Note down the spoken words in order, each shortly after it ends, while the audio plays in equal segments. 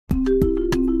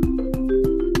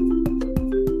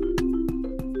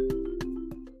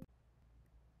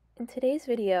today's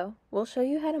video, we'll show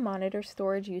you how to monitor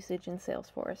storage usage in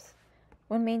Salesforce.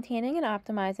 When maintaining and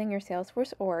optimizing your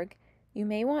Salesforce org, you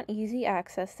may want easy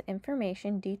access to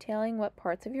information detailing what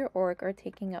parts of your org are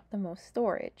taking up the most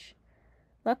storage.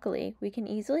 Luckily, we can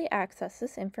easily access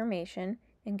this information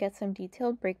and get some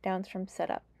detailed breakdowns from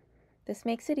setup. This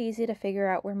makes it easy to figure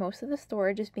out where most of the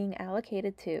storage is being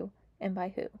allocated to and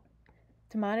by who.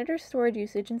 To monitor storage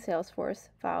usage in Salesforce,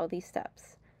 follow these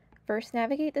steps. First,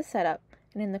 navigate to Setup,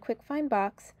 and in the Quick Find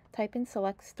box, type in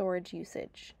Select Storage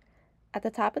Usage. At the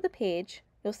top of the page,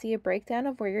 you'll see a breakdown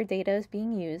of where your data is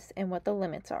being used and what the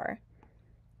limits are.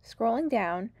 Scrolling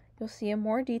down, you'll see a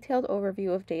more detailed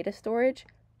overview of data storage,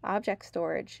 object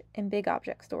storage, and big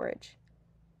object storage.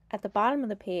 At the bottom of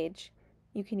the page,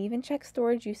 you can even check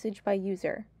storage usage by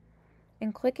user,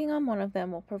 and clicking on one of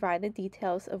them will provide the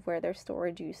details of where their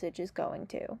storage usage is going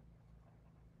to.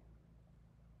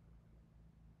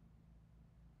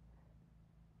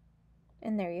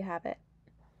 And there you have it.